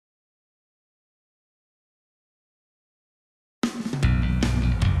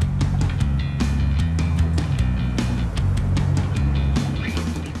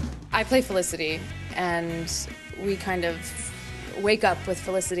I play Felicity, and we kind of wake up with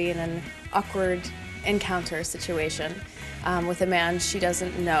Felicity in an awkward encounter situation with a man she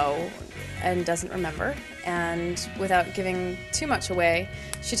doesn't know and doesn't remember. And without giving too much away,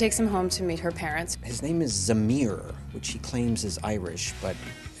 she takes him home to meet her parents. His name is Zamir, which he claims is Irish, but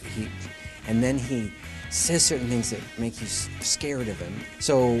then he says certain things that make you scared of him.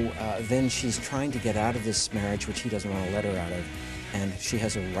 So then she's trying to get out of this marriage, which he doesn't want to let her out of, and she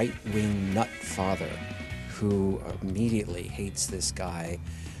has a right-wing nut father who immediately hates this guy.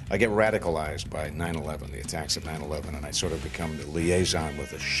 I get radicalized by 9/11, the attacks of 9/11, and I sort of become the liaison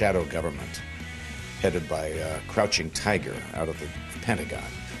with a shadow government headed by a crouching tiger out of the Pentagon.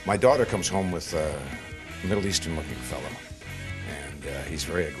 My daughter comes home with a Middle Eastern-looking fellow, and he's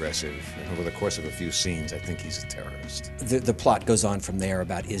very aggressive. And over the course of a few scenes, I think he's a terrorist. The plot goes on from there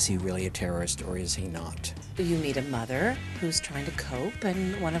about, is he really a terrorist or is he not? You meet a mother who's trying to cope,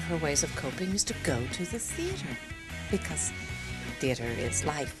 and one of her ways of coping is to go to the theater, because theater is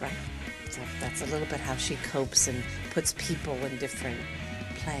life, right? So that's a little bit how she copes and puts people in different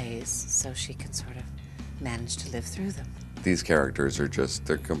plays so she can sort of manage to live through them. These characters are just,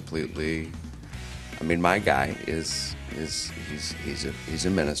 they're completely, I mean, my guy he's a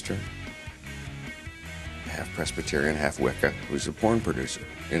minister, half Presbyterian, half Wicca, who's a porn producer,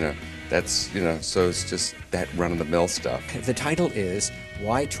 that's, so it's just that run-of-the-mill stuff. The title is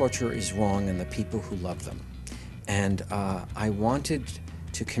Why Torture is Wrong and the People Who Love Them. And I wanted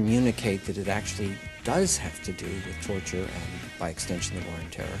to communicate that it actually does have to do with torture and, by extension, the war on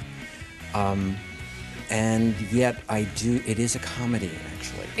terror. And yet it is a comedy,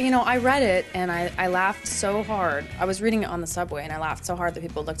 actually. I read it and I laughed so hard. I was reading it on the subway and I laughed so hard that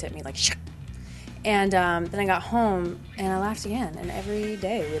people looked at me like, shh. And then I got home and I laughed again, and every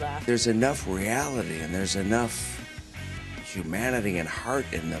day we laugh. There's enough reality and there's enough humanity and heart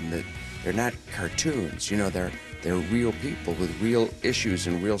in them that they're not cartoons. They're real people with real issues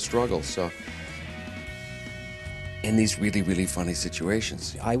and real struggles. So, in these really, really funny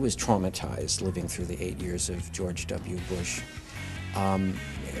situations. I was traumatized living through the 8 years of George W. Bush. A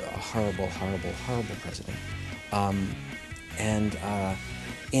horrible, horrible, horrible president.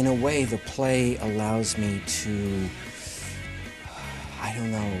 In a way, the play allows me to,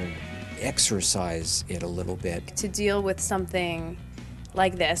 exercise it a little bit. To deal with something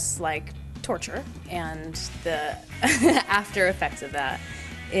like this, like torture, and the after effects of that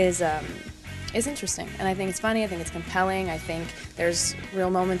is interesting. And I think it's funny, I think it's compelling, I think there's real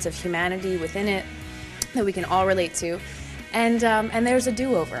moments of humanity within it that we can all relate to. And there's a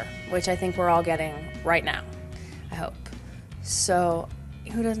do-over, which I think we're all getting right now, I hope. So,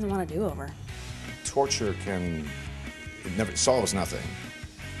 who doesn't want a do-over? Torture it never solves nothing,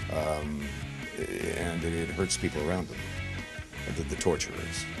 and it hurts people around them, the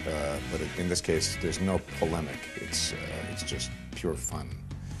torturers. But in this case, there's no polemic. It's just pure fun.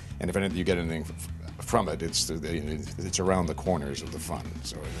 And if you get anything from it, it's around the corners of the fun.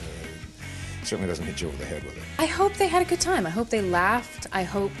 So it certainly doesn't hit you over the head with it. I hope they had a good time. I hope they laughed. I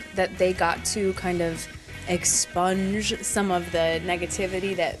hope that they got to kind of expunge some of the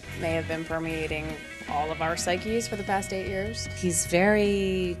negativity that may have been permeating all of our psyches for the past 8 years. He's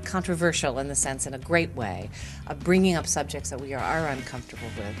very controversial in a great way, of bringing up subjects that we are uncomfortable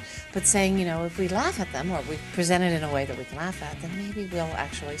with, but saying, if we laugh at them, or we present it in a way that we can laugh at, then maybe we'll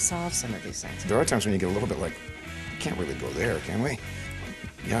actually solve some of these things. There are times when you get a little bit like, we can't really go there, can we?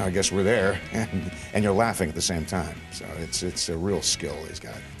 Yeah, I guess we're there, and you're laughing at the same time. So it's a real skill he's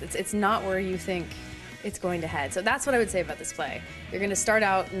got. It's not where you think it's going to head. So that's what I would say about this play. You're going to start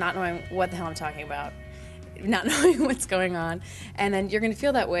out not knowing what the hell I'm talking about, not knowing what's going on, and then you're going to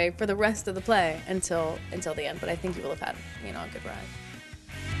feel that way for the rest of the play until the end. But I think you will have had, a good ride.